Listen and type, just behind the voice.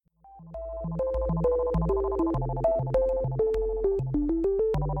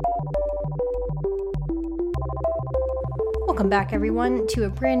Welcome back, everyone, to a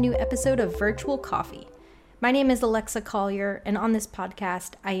brand new episode of Virtual Coffee. My name is Alexa Collier, and on this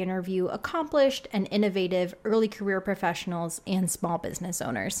podcast, I interview accomplished and innovative early career professionals and small business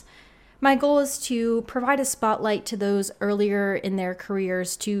owners. My goal is to provide a spotlight to those earlier in their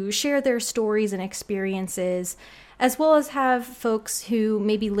careers to share their stories and experiences, as well as have folks who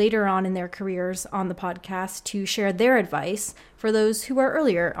may be later on in their careers on the podcast to share their advice for those who are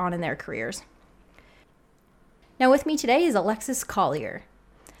earlier on in their careers. Now with me today is Alexis Collier.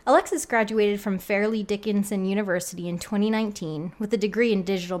 Alexis graduated from Fairleigh Dickinson University in 2019 with a degree in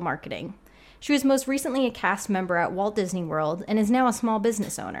digital marketing. She was most recently a cast member at Walt Disney World and is now a small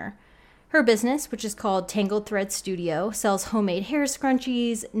business owner. Her business, which is called Tangled Thread Studio, sells homemade hair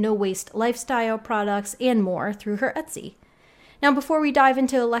scrunchies, no-waste lifestyle products, and more through her Etsy. Now, before we dive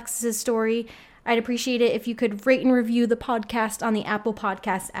into Alexis's story, I'd appreciate it if you could rate and review the podcast on the Apple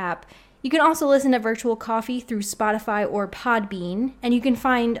Podcasts app. You can also listen to Virtual Coffee through Spotify or Podbean, and you can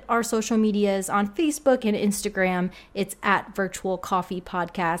find our social medias on Facebook and Instagram. It's at Virtual Coffee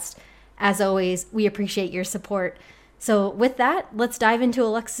Podcast. As always, we appreciate your support. So with that, let's dive into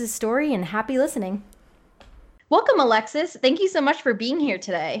Alexis' story and happy listening. Welcome, Alexis. Thank you so much for being here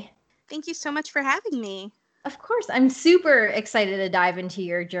today. Thank you so much for having me. Of course, I'm super excited to dive into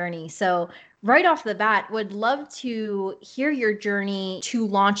your journey. So right off the bat, would love to hear your journey to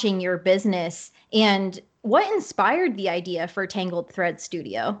launching your business and what inspired the idea for Tangled Thread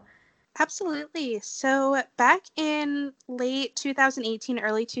Studio. Absolutely. So back in late 2018,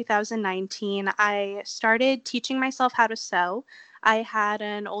 early 2019, I started teaching myself how to sew. I had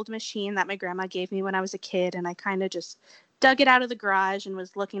an old machine that my grandma gave me when I was a kid, and I kind of just dug it out of the garage and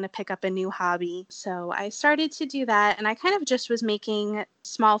was looking to pick up a new hobby. So I started to do that, and I kind of just was making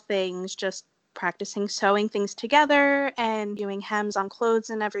small things, just practicing sewing things together and doing hems on clothes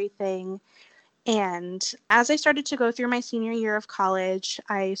and everything. And as I started to go through my senior year of college,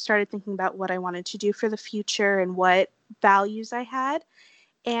 I started thinking about what I wanted to do for the future and what values I had.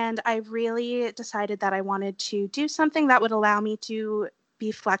 And I really decided that I wanted to do something that would allow me to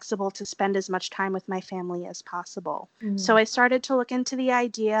be flexible to spend as much time with my family as possible. So I started to look into the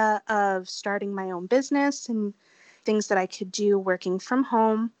idea of starting my own business and things that I could do working from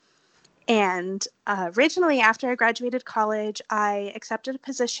home. And originally, after I graduated college, I accepted a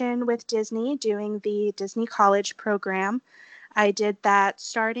position with Disney doing the Disney College program. I did that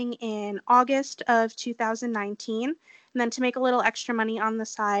starting in August of 2019. And then to make a little extra money on the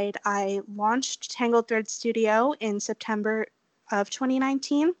side, I launched Tangled Thread Studio in September of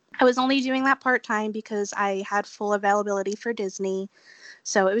 2019. I was only doing that part-time because I had full availability for Disney.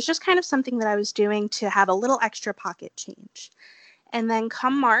 So it was just kind of something that I was doing to have a little extra pocket change. And then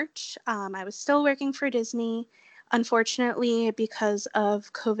come March, I was still working for Disney. Unfortunately, because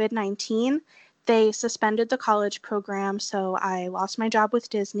of COVID-19, they suspended the college program, so I lost my job with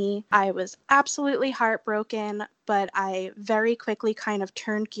Disney. I was absolutely heartbroken, but I very quickly kind of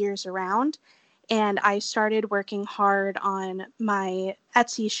turned gears around, and I started working hard on my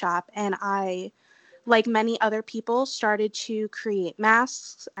Etsy shop, and I, like many other people, started to create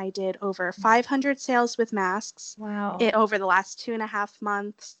masks. I did over 500 sales with masks. Wow. Over the last 2.5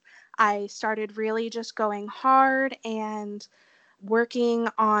 months. I started really just going hard and working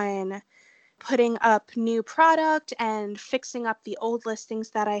on putting up new product and fixing up the old listings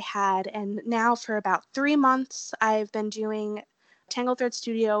that I had. And now for about 3 months, I've been doing Tangled Thread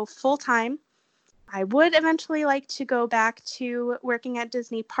Studio full time. I would eventually like to go back to working at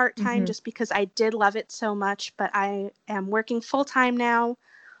Disney part-time just because I did love it so much, but I am working full-time now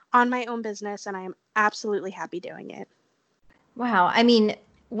on my own business, and I am absolutely happy doing it. Wow. I mean,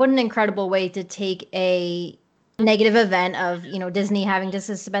 what an incredible way to take a negative event of, Disney having to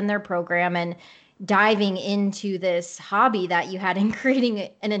suspend their program and diving into this hobby that you had and creating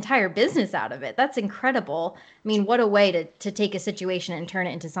an entire business out of it. That's incredible. I mean, what a way to take a situation and turn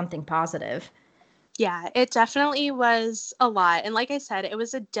it into something positive. Yeah, it definitely was a lot. And like I said, it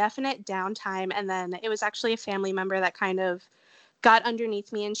was a definite downtime. And then it was actually a family member that kind of got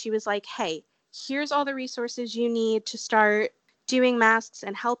underneath me, and she was like, hey, here's all the resources you need to start doing masks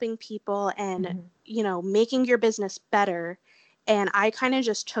and helping people and, making your business better. And I kind of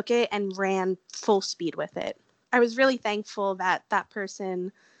just took it and ran full speed with it. I was really thankful that that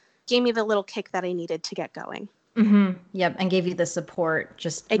person gave me the little kick that I needed to get going. Yep. And gave you the support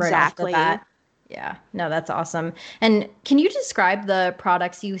just exactly. Right off the bat. Yeah, no, that's awesome. And can you describe the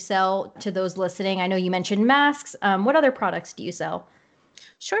products you sell to those listening? I know you mentioned masks. What other products do you sell?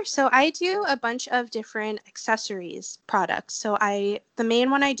 Sure. So I do a bunch of different accessories products. So the main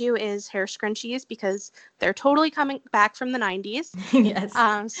one I do is hair scrunchies because they're totally coming back from the 90s. Yes.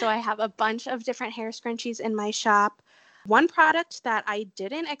 So I have a bunch of different hair scrunchies in my shop. One product that I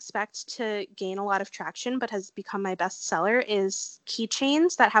didn't expect to gain a lot of traction but has become my best seller is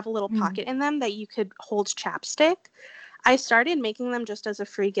keychains that have a little pocket in them that you could hold chapstick. I started making them just as a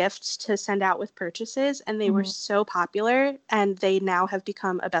free gift to send out with purchases, and they were so popular, and they now have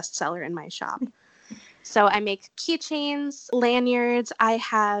become a bestseller in my shop. So I make keychains, lanyards. I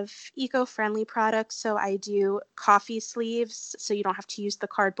have eco-friendly products. So I do coffee sleeves, so you don't have to use the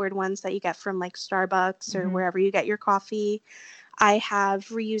cardboard ones that you get from like Starbucks or wherever you get your coffee. I have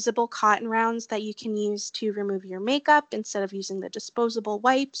reusable cotton rounds that you can use to remove your makeup instead of using the disposable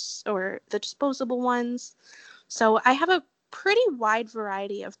wipes or the disposable ones. So I have a pretty wide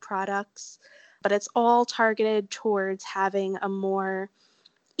variety of products, but it's all targeted towards having a more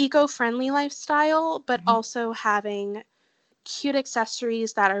eco-friendly lifestyle, but also having cute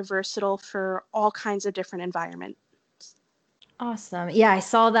accessories that are versatile for all kinds of different environments. Awesome. Yeah, I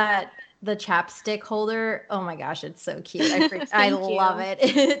saw that the chapstick holder. Oh my gosh, it's so cute. I love you. it.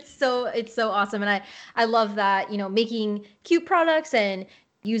 It's so awesome. And I love that, making cute products and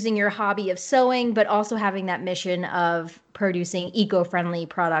using your hobby of sewing, but also having that mission of producing eco-friendly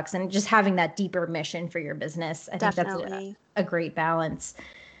products and just having that deeper mission for your business. I think that's Definitely. a great balance.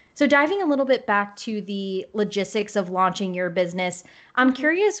 So diving a little bit back to the logistics of launching your business, I'm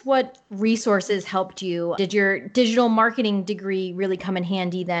curious what resources helped you. Did your digital marketing degree really come in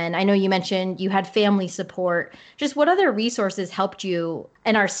handy then? I know you mentioned you had family support. Just what other resources helped you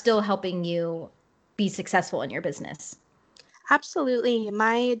and are still helping you be successful in your business? Absolutely.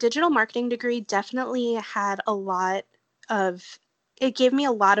 My digital marketing degree definitely had it gave me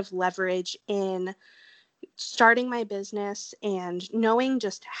a lot of leverage in starting my business and knowing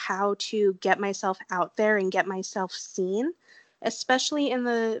just how to get myself out there and get myself seen, especially in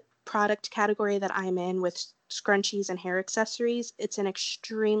the product category that I'm in with scrunchies and hair accessories. It's an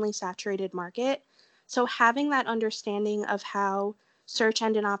extremely saturated market. So having that understanding of how search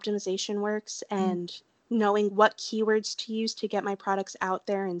engine optimization works and knowing what keywords to use to get my products out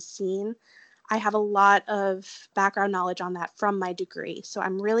there and seen, I have a lot of background knowledge on that from my degree. So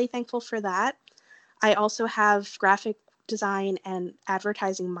I'm really thankful for that. I also have graphic design and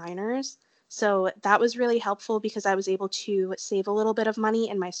advertising minors. So that was really helpful because I was able to save a little bit of money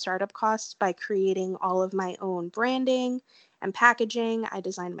in my startup costs by creating all of my own branding and packaging. I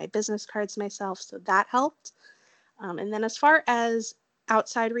designed my business cards myself, so that helped. And then as far as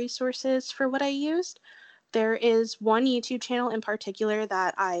outside resources for what I used, there is one YouTube channel in particular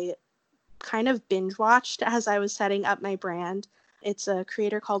that I kind of binge watched as I was setting up my brand. It's a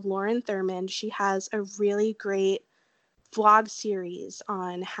creator called Lauren Thurmond. She has a really great vlog series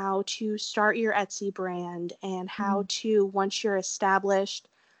on how to start your Etsy brand and how to, once you're established,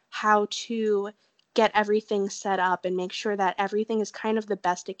 how to get everything set up and make sure that everything is kind of the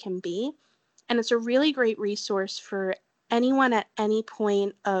best it can be. And it's a really great resource for anyone at any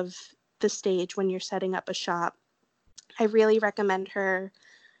point of the stage when you're setting up a shop. I really recommend her.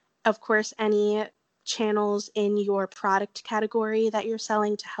 Of course, any channels in your product category that you're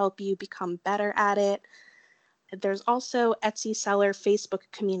selling to help you become better at it. There's also Etsy seller Facebook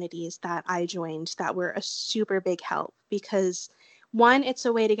communities that I joined that were a super big help because one, it's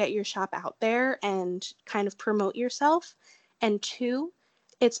a way to get your shop out there and kind of promote yourself. And two,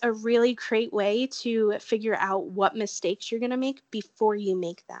 it's a really great way to figure out what mistakes you're going to make before you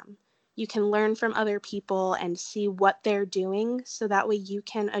make them. You can learn from other people and see what they're doing so that way you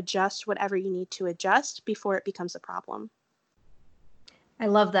can adjust whatever you need to adjust before it becomes a problem. I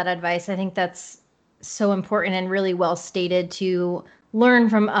love that advice. I think that's so important and really well stated to learn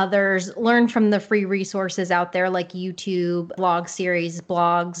from others, learn from the free resources out there like YouTube, blog series,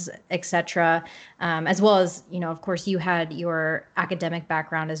 blogs, etc. As well as, of course, you had your academic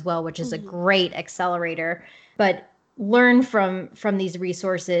background as well, which is a great accelerator. But learn from these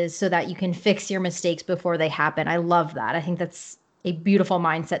resources so that you can fix your mistakes before they happen. I love that. I think that's a beautiful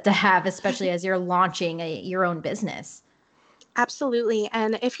mindset to have, especially as you're launching your own business. Absolutely.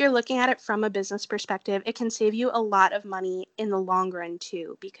 And if you're looking at it from a business perspective, it can save you a lot of money in the long run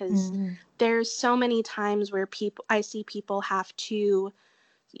too, because there's so many times where I see people have to,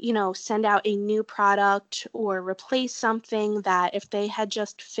 send out a new product or replace something that if they had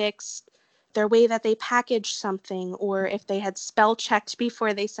just fixed their way that they packaged something, or if they had spell checked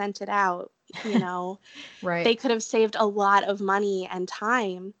before they sent it out, Right. they could have saved a lot of money and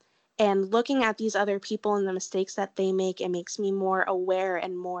time. And looking at these other people and the mistakes that they make, it makes me more aware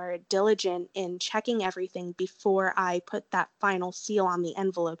and more diligent in checking everything before I put that final seal on the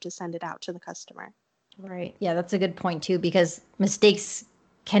envelope to send it out to the customer. Right. Yeah, that's a good point too, because mistakes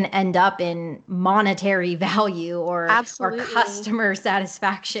can end up in monetary value or Absolutely. customer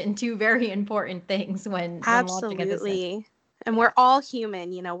satisfaction, two very important things when launching a business. Absolutely. And we're all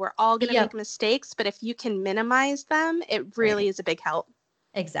human, we're all going to make Yep. mistakes, but if you can minimize them, it really Right. is a big help.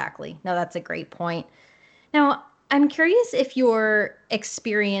 Exactly. No, that's a great point. Now, I'm curious if your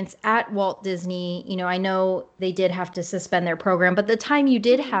experience at Walt Disney, I know they did have to suspend their program, but the time you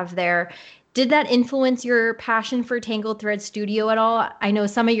did Mhm. have there, did that influence your passion for Tangled Thread Studio at all? I know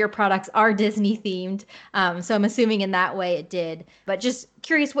some of your products are Disney themed, so I'm assuming in that way it did. But just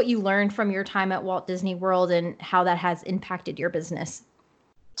curious what you learned from your time at Walt Disney World and how that has impacted your business.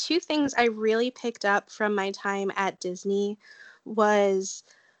 Two things I really picked up from my time at Disney was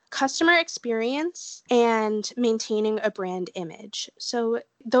customer experience and maintaining a brand image. So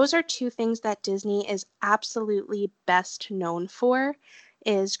those are two things that Disney is absolutely best known for,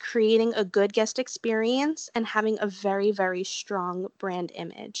 is creating a good guest experience and having a very, very strong brand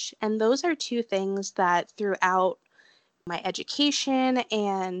image. And those are two things that throughout my education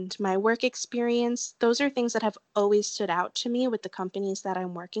and my work experience, those are things that have always stood out to me with the companies that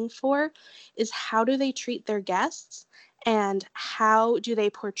I'm working for, is how do they treat their guests and how do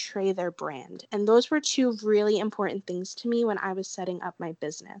they portray their brand? And those were two really important things to me when I was setting up my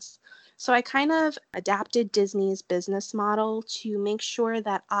business. So I kind of adapted Disney's business model to make sure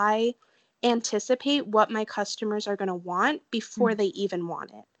that I anticipate what my customers are going to want before they even want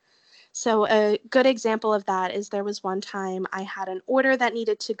it. So a good example of that is there was one time I had an order that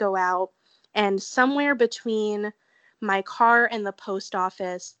needed to go out, and somewhere between my car and the post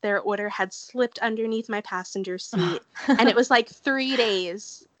office, their order had slipped underneath my passenger seat. And it was like 3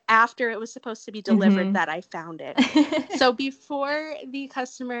 days after it was supposed to be delivered Hmm. that I found it. So before the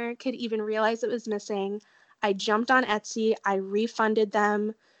customer could even realize it was missing, I jumped on Etsy, I refunded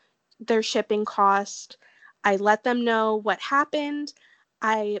them their shipping cost. I let them know what happened.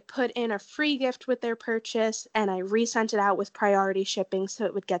 I put in a free gift with their purchase and I resent it out with priority shipping so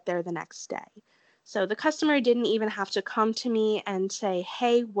it would get there the next day. So the customer didn't even have to come to me and say,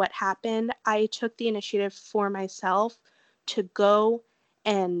 hey, what happened? I took the initiative for myself to go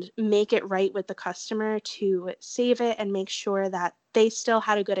and make it right with the customer, to save it and make sure that they still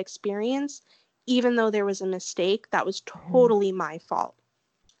had a good experience, even though there was a mistake that was totally my fault.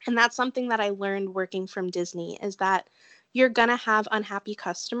 And that's something that I learned working from Disney, is that you're going to have unhappy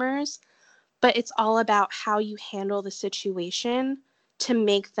customers, but it's all about how you handle the situation to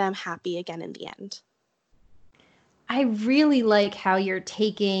make them happy again in the end. I really like how you're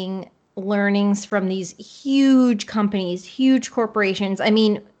taking learnings from these huge companies, huge corporations. I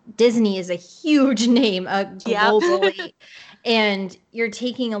mean, Disney is a huge name Yep. globally. And you're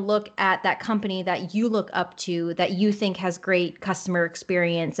taking a look at that company that you look up to, that you think has great customer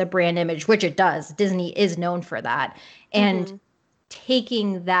experience, a brand image, which it does. Disney is known for that. And Hmm.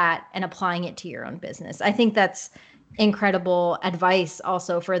 taking that and applying it to your own business. I think that's incredible advice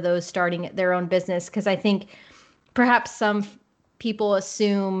also for those starting their own business, because I think perhaps some people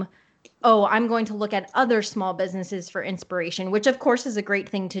assume, oh, I'm going to look at other small businesses for inspiration, which of course is a great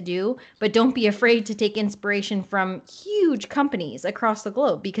thing to do, but don't be afraid to take inspiration from huge companies across the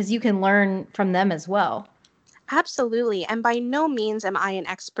globe because you can learn from them as well. Absolutely. And by no means am I an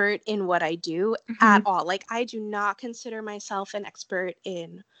expert in what I do at Hmm. all. Like, I do not consider myself an expert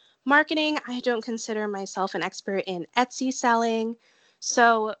in marketing. I don't consider myself an expert in Etsy selling.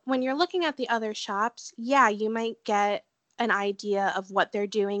 So, when you're looking at the other shops, yeah, you might get an idea of what they're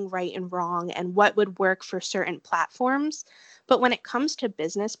doing right and wrong and what would work for certain platforms. But when it comes to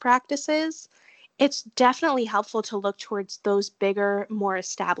business practices, it's definitely helpful to look towards those bigger, more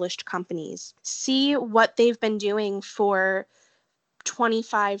established companies. See what they've been doing for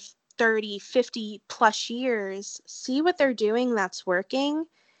 25, 30, 50 plus years. See what they're doing that's working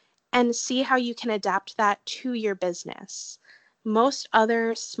and see how you can adapt that to your business. Most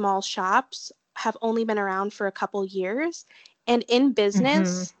other small shops have only been around for a couple years. And in Hmm.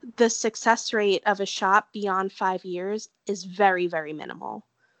 business, the success rate of a shop beyond 5 years is very, very minimal.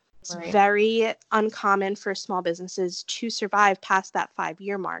 It's Right. very uncommon for small businesses to survive past that 5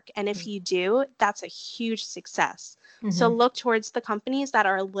 year mark. And if you do, that's a huge success. So Hmm. look towards the companies that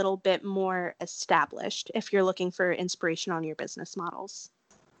are a little bit more established if you're looking for inspiration on your business models.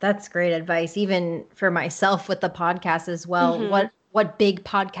 That's great advice, even for myself with the podcast as well. Mm-hmm. What big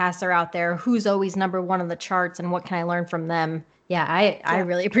podcasts are out there? Who's always number one on the charts, and what can I learn from them? Yeah, I Yep.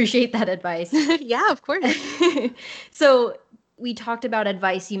 really appreciate that advice. Yeah, of course. So we talked about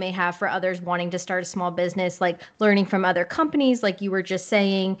advice you may have for others wanting to start a small business, like learning from other companies, like you were just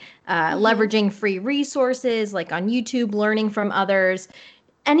saying, Mm-hmm. leveraging free resources, like on YouTube, learning from others.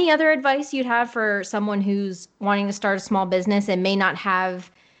 Any other advice you'd have for someone who's wanting to start a small business and may not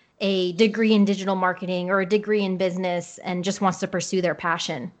have a degree in digital marketing or a degree in business and just wants to pursue their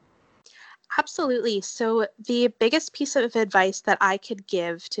passion? Absolutely. So, the biggest piece of advice that I could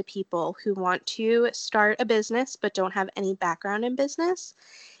give to people who want to start a business but don't have any background in business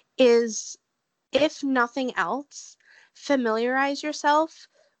is, if nothing else, familiarize yourself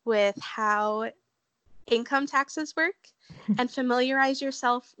with how income taxes work and familiarize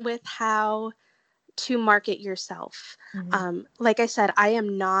yourself with how to market yourself. Mhm. Like I said,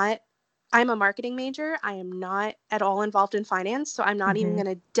 I'm a marketing major. I am not at all involved in finance. So I'm not even Mhm.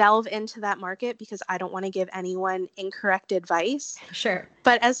 going to delve into that market because I don't want to give anyone incorrect advice. Sure.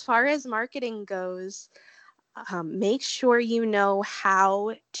 But as far as marketing goes, make sure you know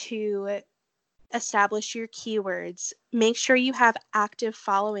how to establish your keywords. Make sure you have active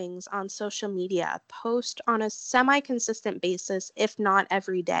followings on social media. Post on a semi consistent basis, if not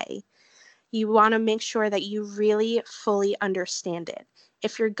every day. You want to make sure that you really fully understand it.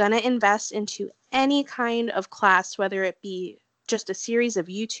 If you're going to invest into any kind of class, whether it be just a series of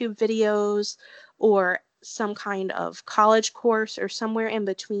YouTube videos or some kind of college course or somewhere in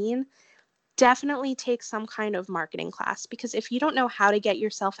between, definitely take some kind of marketing class, because if you don't know how to get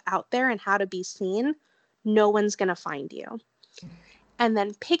yourself out there and how to be seen, no one's going to find you. And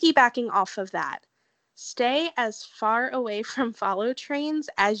then piggybacking off of that, stay as far away from follow trains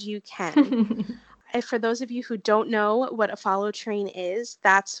as you can. For those of you who don't know what a follow train is,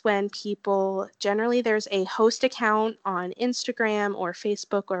 that's when people, generally there's a host account on Instagram or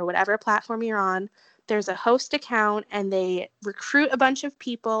Facebook or whatever platform you're on. There's a host account and they recruit a bunch of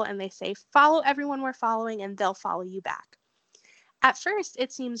people and they say, follow everyone we're following, and they'll follow you back. At first,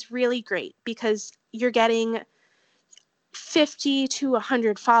 it seems really great because you're getting 50 to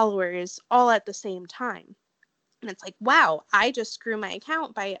 100 followers all at the same time. And it's like, wow, I just grew my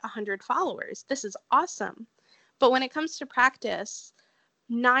account by 100 followers. This is awesome. But when it comes to practice,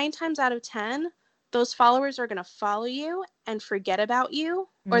 9 times out of 10, those followers are going to follow you and forget about you,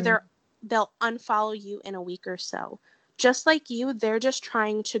 or Mm. they'll unfollow you in a week or so. Just like you, they're just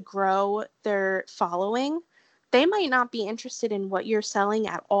trying to grow their following. They might not be interested in what you're selling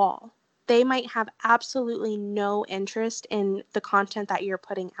at all. They might have absolutely no interest in the content that you're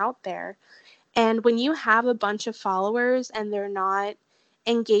putting out there. And when you have a bunch of followers and they're not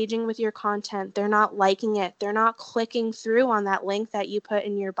engaging with your content, they're not liking it, they're not clicking through on that link that you put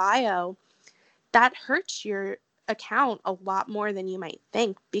in your bio, that hurts your account a lot more than you might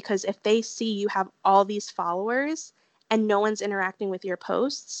think. Because if they see you have all these followers and no one's interacting with your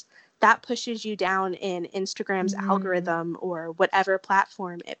posts, that pushes you down in Instagram's Mm. algorithm or whatever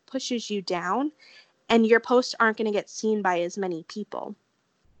platform. It pushes you down, and your posts aren't going to get seen by as many people.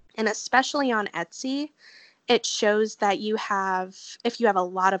 And especially on Etsy, it shows that you have, if you have a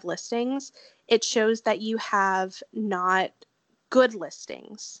lot of listings, it shows that you have not good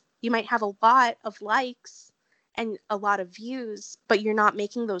listings. You might have a lot of likes and a lot of views, but you're not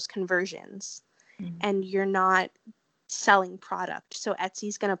making those conversions Mm. and you're not selling product. So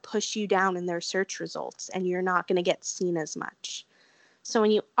Etsy's going to push you down in their search results and you're not going to get seen as much. So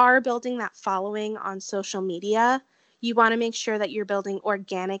when you are building that following on social media, you want to make sure that you're building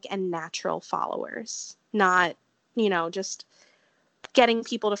organic and natural followers, not, just getting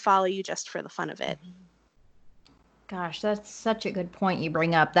people to follow you just for the fun of it. Gosh, that's such a good point you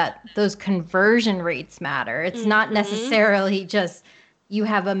bring up, that those conversion rates matter. It's not Mm-hmm. necessarily just you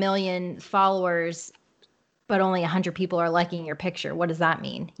have a million followers, but only 100 people are liking your picture. What does that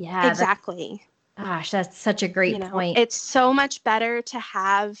mean? Yeah, Exactly. that's such a great point. It's so much better to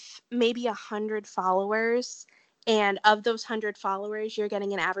have maybe 100 followers, and of those 100 followers, you're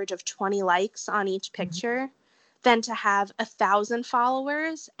getting an average of 20 likes on each Mhm. picture, than to have 1,000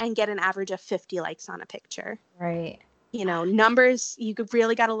 followers and get an average of 50 likes on a picture. Right. Numbers, you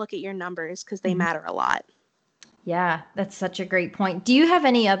really got to look at your numbers because they Mhm. matter a lot. Yeah, that's such a great point. Do you have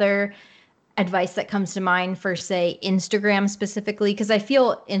any other advice that comes to mind for, say, Instagram specifically? Because I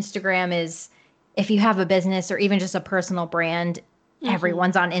feel Instagram is, if you have a business or even just a personal brand, Mm-hmm.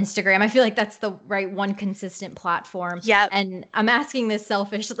 everyone's on Instagram. I feel like that's the right one consistent platform. Yep. And I'm asking this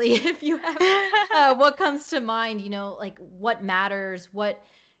selfishly, if you have what comes to mind, like what matters, what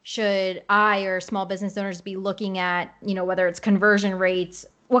should I or small business owners be looking at, whether it's conversion rates,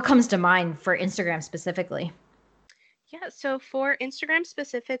 what comes to mind for Instagram specifically? Yeah, so for Instagram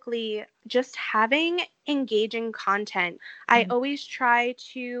specifically, just having engaging content. I Mm. always try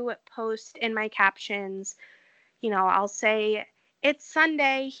to post in my captions, I'll say, it's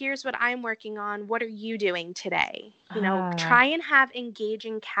Sunday, here's what I'm working on. What are you doing today? Ah, Try and have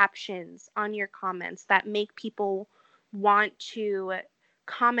engaging captions on your comments that make people want to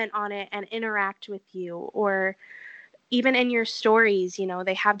comment on it and interact with you. Or even in your stories,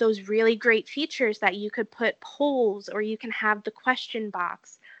 they have those really great features that you could put polls, or you can have the question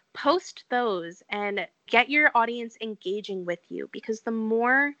box. Post those and get your audience engaging with you, because the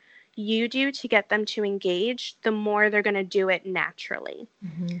more you do to get them to engage, the more they're going to do it naturally.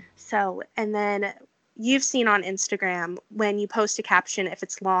 Mm-hmm. So, and then you've seen on Instagram, when you post a caption, if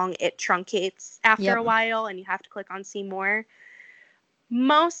it's long, it truncates after a while and you have to click on see more.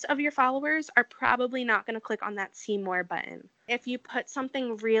 Most of your followers are probably not going to click on that see more button. If you put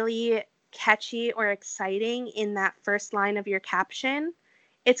something really catchy or exciting in that first line of your caption,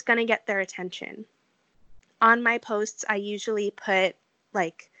 it's going to get their attention. On my posts, I usually put,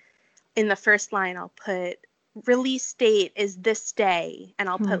 like, in the first line, I'll put release date is this day, and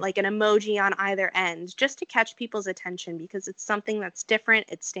I'll put like an emoji on either end, just to catch people's attention, because it's something that's different,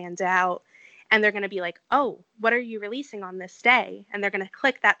 it stands out, and they're going to be like, oh, what are you releasing on this day? And they're going to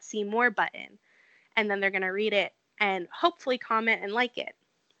click that see more button, and then they're going to read it and hopefully comment and like it.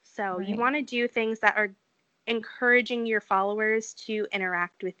 So you want to do things that are encouraging your followers to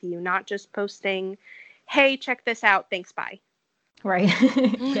interact with you, not just posting, hey, check this out, thanks, bye. Right.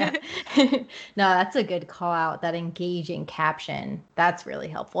 Yeah. No, that's a good call out, that engaging caption. That's really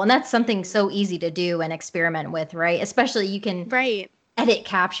helpful. And that's something so easy to do and experiment with, right? Especially you can edit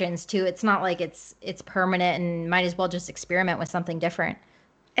captions too. It's not like it's permanent, and might as well just experiment with something different.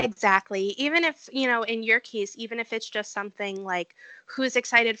 Exactly. Even if, in your case, even if it's just something like, who's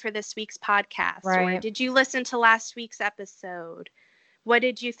excited for this week's podcast? Or did you listen to last week's episode? What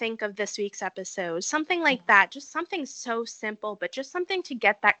did you think of this week's episode? Something like that. Just something so simple, but just something to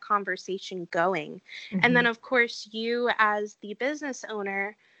get that conversation going. Mm-hmm. And then, of course, you as the business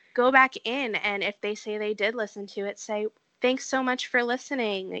owner, go back in, and if they say they did listen to it, say, thanks so much for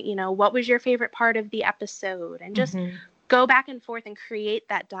listening. What was your favorite part of the episode? And just go back and forth and create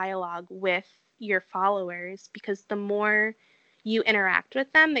that dialogue with your followers, because the more you interact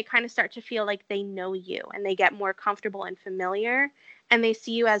with them, they kind of start to feel like they know you, and they get more comfortable and familiar, and they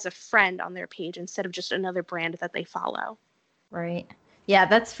see you as a friend on their page instead of just another brand that they follow. Right. Yeah,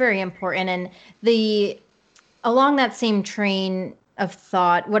 that's very important. And along that same train of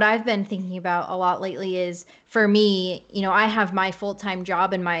thought, what I've been thinking about a lot lately is, for me, I have my full-time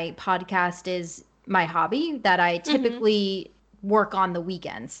job, and my podcast is my hobby that I typically work on the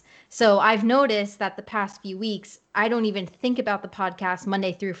weekends. So I've noticed that the past few weeks, I don't even think about the podcast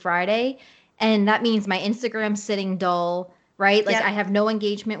Monday through Friday. And that means my Instagram's sitting dull, right? Like I have no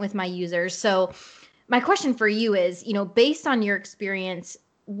engagement with my users. So my question for you is, based on your experience,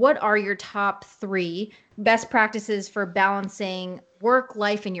 what are your top 3 best practices for balancing work,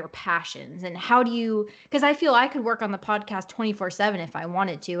 life, and your passions? And how do you, because I feel I could work on the podcast 24/7 if I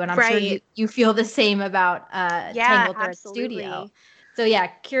wanted to. And I'm sure you feel the same about Tangled Thread Studio. So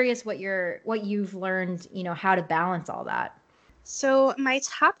curious what you've learned, how to balance all that. So my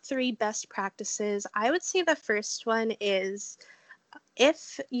top 3 best practices, I would say the first one is,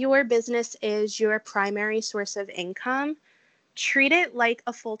 if your business is your primary source of income, treat it like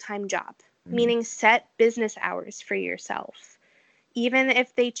a full-time job, meaning set business hours for yourself. Even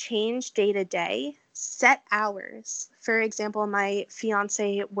if they change day to day, set hours. For example, my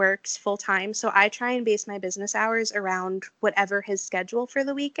fiance works full-time, so I try and base my business hours around whatever his schedule for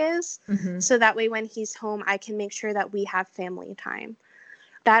the week is. So that way when he's home, I can make sure that we have family time.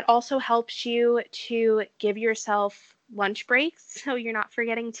 That also helps you to give yourself lunch breaks, so you're not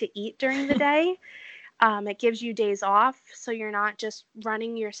forgetting to eat during the day. It gives you days off, so you're not just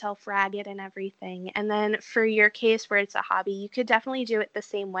running yourself ragged and everything. And then for your case where it's a hobby, you could definitely do it the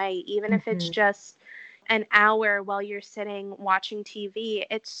same way, even if it's just an hour while you're sitting watching TV.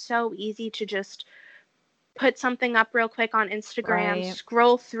 It's so easy to just put something up real quick on Instagram,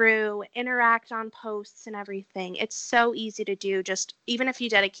 scroll through, interact on posts and everything. It's so easy to do, just even if you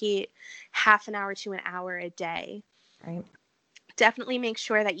dedicate half an hour to an hour a day. Right. Definitely make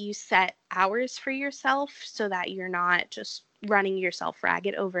sure that you set hours for yourself so that you're not just running yourself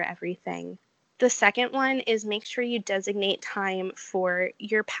ragged over everything. The second one is, make sure you designate time for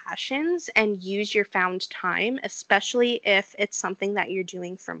your passions and use your found time, especially if it's something that you're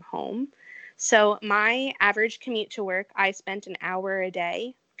doing from home. So my average commute to work, I spent an hour a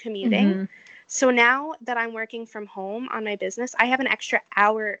day commuting. So now that I'm working from home on my business, I have an extra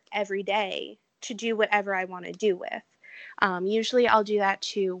hour every day to do whatever I want to do with. Usually I'll do that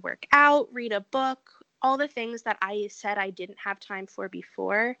to work out, read a book, all the things that I said I didn't have time for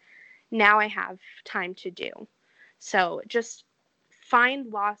before. Now I have time to do. So just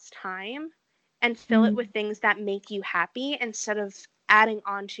find lost time and fill it with things that make you happy instead of adding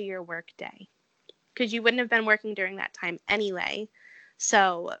on to your work day, because you wouldn't have been working during that time anyway.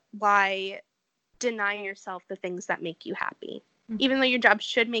 So why deny yourself the things that make you happy? Even though your job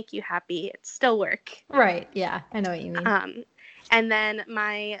should make you happy, it's still work. Right. Yeah, I know what you mean. And then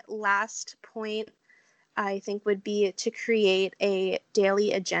my last point, I think, would be to create a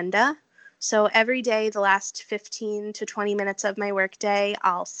daily agenda. So every day, the last 15 to 20 minutes of my workday,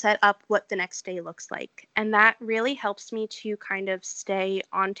 I'll set up what the next day looks like. And that really helps me to kind of stay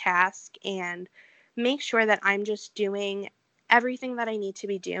on task and make sure that I'm just doing everything that I need to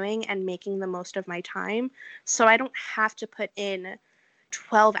be doing and making the most of my time. So I don't have to put in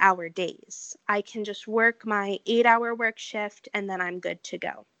 12-hour days. I can just work my 8-hour work shift and then I'm good to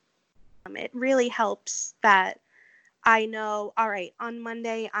go. It really helps that I know, all right, on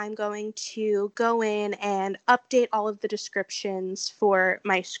Monday, I'm going to go in and update all of the descriptions for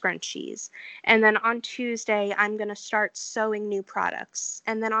my scrunchies. And then on Tuesday, I'm going to start sewing new products.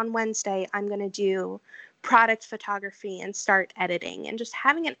 And then on Wednesday, I'm going to do product photography and start editing. And just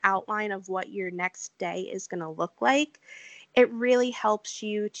having an outline of what your next day is going to look like, it really helps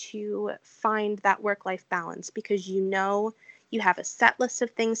you to find that work-life balance because you know you have a set list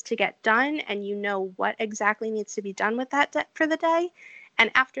of things to get done and you know what exactly needs to be done with that for the day.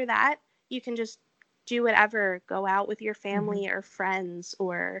 And after that, you can just do whatever, go out with your family or friends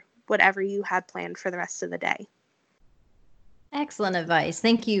or whatever you had planned for the rest of the day. Excellent advice.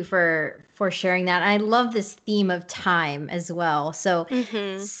 Thank you for sharing that. I love this theme of time as well. So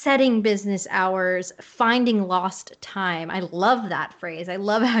setting business hours, finding lost time. I love that phrase. I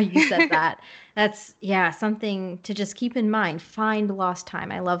love how you said that. That's something to just keep in mind. Find lost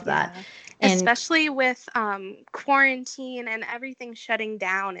time. I love that. And especially with quarantine and everything shutting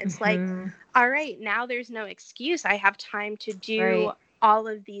down, it's like, all right, now there's no excuse. I have time to do all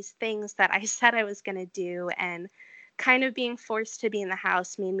of these things that I said I was going to do. And kind of being forced to be in the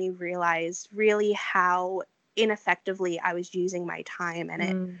house made me realize really how ineffectively I was using my time. And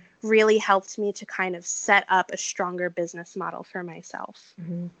it really helped me to kind of set up a stronger business model for myself.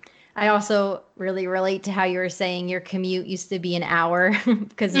 I also really relate to how you were saying your commute used to be an hour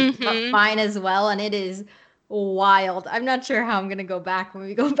because mine as well. And it is wild. I'm not sure how I'm going to go back when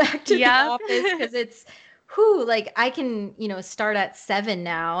we go back to the office because it's like I can, start at 7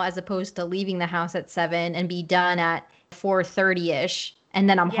 now as opposed to leaving the house at 7 and be done at 4:30ish. And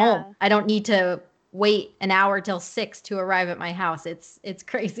then I'm home. I don't need to wait an hour till 6 to arrive at my house. It's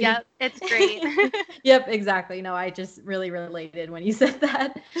crazy. Yep, it's great. Yep, exactly. No, I just really related when you said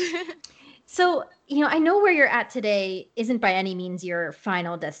that. So, I know where you're at today isn't by any means your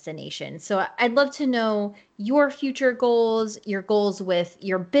final destination. So I'd love to know your future goals, your goals with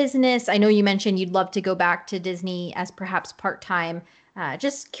your business. I know you mentioned you'd love to go back to Disney as perhaps part-time.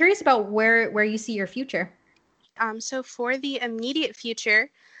 Just curious about where you see your future. So for the immediate future,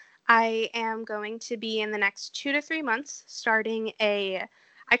 I am going to be in the next 2 to 3 months starting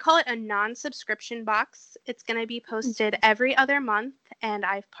I call it a non-subscription box. It's going to be posted every other month, and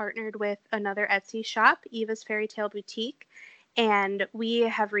I've partnered with another Etsy shop, Eva's Fairy Tale Boutique, and we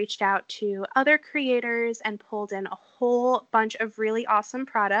have reached out to other creators and pulled in a whole bunch of really awesome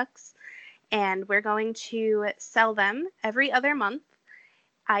products, and we're going to sell them every other month.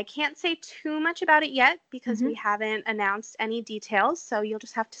 I can't say too much about it yet because we haven't announced any details, so you'll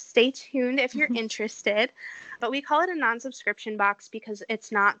just have to stay tuned if you're interested. But we call it a non-subscription box because it's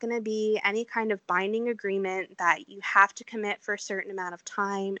not going to be any kind of binding agreement that you have to commit for a certain amount of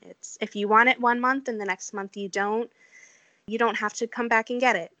time. It's if you want it 1 month and the next month you don't have to come back and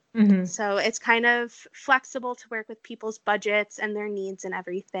get it. So it's kind of flexible to work with people's budgets and their needs and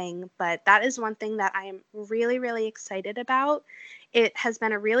everything. But that is one thing that I am really, really excited about. It has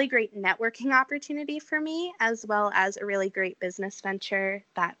been a really great networking opportunity for me, as well as a really great business venture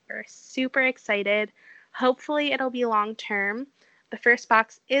that we're super excited. Hopefully it'll be long term. The first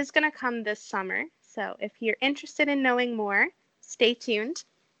box is going to come this summer. So if you're interested in knowing more, stay tuned.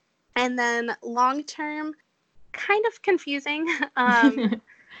 And then long term, kind of confusing.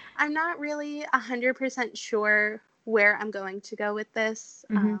 I'm not really 100% sure where I'm going to go with this.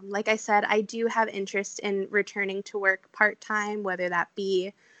 Like I said, I do have interest in returning to work part-time, whether that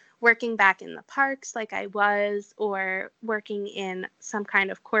be working back in the parks like I was or working in some kind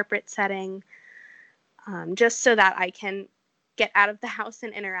of corporate setting, just so that I can get out of the house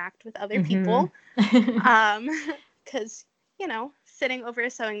and interact with other people. Because, sitting over a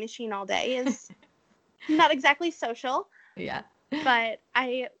sewing machine all day is not exactly social. Yeah. But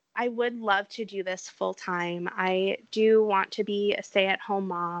I would love to do this full time. I do want to be a stay-at-home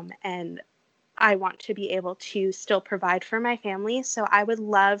mom, and I want to be able to still provide for my family. So I would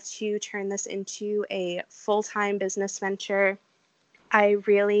love to turn this into a full-time business venture. I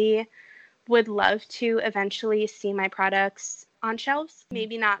really would love to eventually see my products on shelves,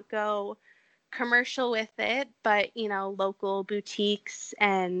 maybe not go commercial with it, but local boutiques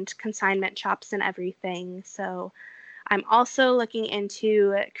and consignment shops and everything. So I'm also looking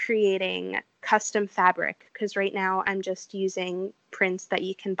into creating custom fabric, because right now I'm just using prints that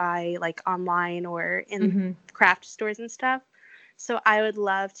you can buy like online or in craft stores and stuff. So I would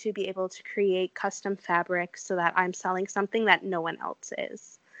love to be able to create custom fabric so that I'm selling something that no one else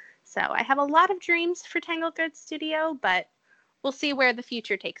is. So I have a lot of dreams for Tangled Thread Studio, but we'll see where the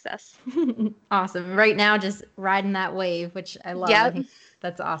future takes us. Awesome. Right now, just riding that wave, which I love. Yep. I think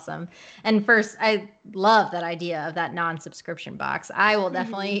that's awesome. And first, I love that idea of that non-subscription box. I will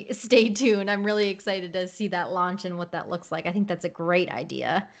definitely stay tuned. I'm really excited to see that launch and what that looks like. I think that's a great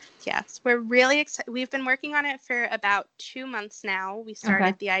idea. Yes, we're really excited. We've been working on it for about 2 months now. We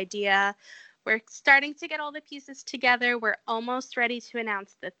started the idea. We're starting to get all the pieces together. We're almost ready to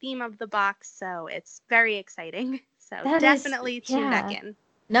announce the theme of the box, so it's very exciting. So definitely tune back in.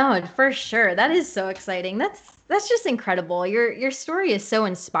 No, for sure. That is so exciting. That's just incredible. Your story is so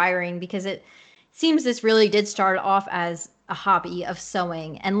inspiring, because it seems this really did start off as a hobby of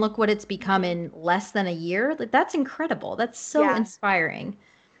sewing, and look what it's become in less than a year. Like, that's incredible. That's so inspiring.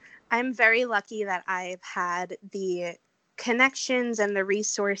 I'm very lucky that I've had the connections and the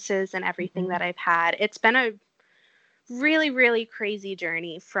resources and everything that I've had. It's been a really, really crazy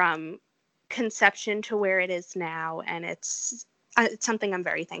journey from conception to where it is now, and it's something I'm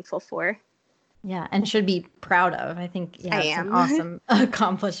very thankful for. Yeah, and should be proud of. I think it's an awesome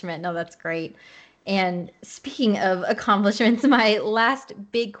accomplishment. No, that's great. And speaking of accomplishments, my last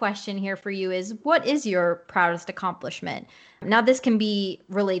big question here for you is, what is your proudest accomplishment? Now, this can be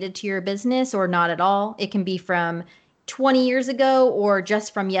related to your business or not at all. It can be from 20 years ago or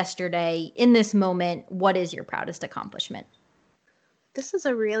just from yesterday. In this moment, what is your proudest accomplishment? This is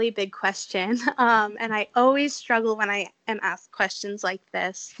a really big question, and I always struggle when I am asked questions like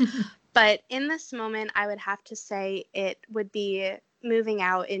this. But in this moment, I would have to say it would be moving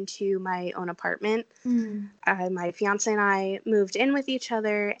out into my own apartment. My fiance and I moved in with each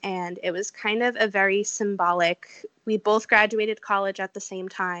other, and it was kind of a very symbolic. We both graduated college at the same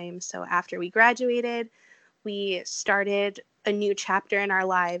time. So after we graduated, we started a new chapter in our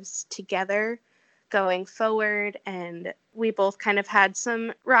lives together going forward, and we both kind of had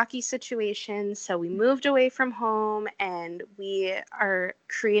some rocky situations, so we moved away from home and we are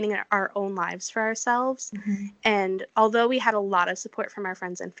creating our own lives for ourselves. And although we had a lot of support from our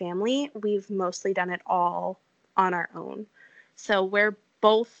friends and family, we've mostly done it all on our own. So we're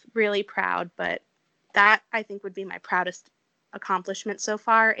both really proud, but that, I think, would be my proudest accomplishment so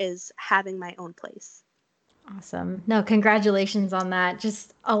far, is having my own place. Awesome. No, congratulations on that.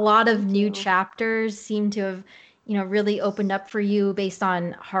 Just a lot of new chapters seem to have, really opened up for you based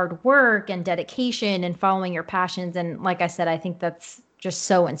on hard work and dedication and following your passions. And like I said, I think that's just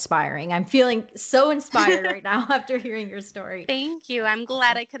so inspiring. I'm feeling so inspired right now after hearing your story. Thank you. I'm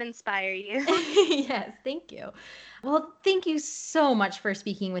glad I could inspire you. Yes, thank you. Well, thank you so much for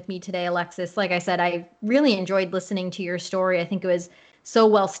speaking with me today, Alexis. Like I said, I really enjoyed listening to your story. I think it was so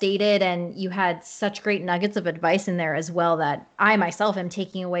well stated, and you had such great nuggets of advice in there as well that I myself am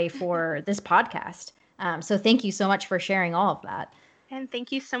taking away for this podcast. So thank you so much for sharing all of that. And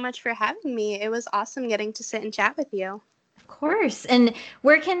thank you so much for having me. It was awesome getting to sit and chat with you. Of course. And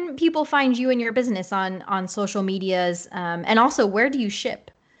where can people find you and your business on social medias? And also, where do you ship?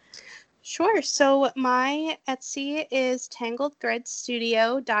 Sure. So my Etsy is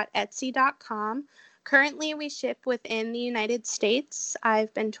tangledthreadstudio.etsy.com. Currently, we ship within the United States.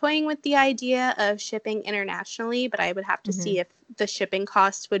 I've been toying with the idea of shipping internationally, but I would have to see if the shipping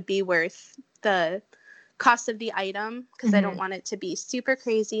costs would be worth the cost of the item, because I don't want it to be super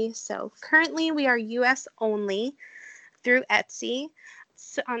crazy. So currently, we are US only through Etsy.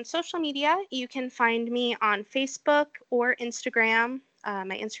 So on social media, you can find me on Facebook or Instagram.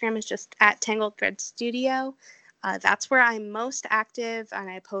 My Instagram is just at Tangled Thread Studio. That's where I'm most active, and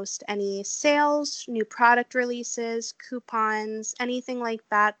I post any sales, new product releases, coupons, anything like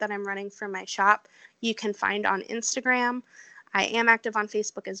that I'm running for my shop. You can find on Instagram. I am active on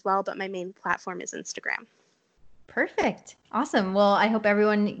Facebook as well, but my main platform is Instagram. Perfect. Awesome. Well, I hope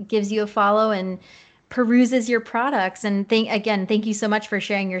everyone gives you a follow and peruses your products. And thank you so much for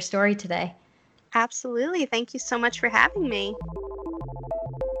sharing your story today. Absolutely. Thank you so much for having me.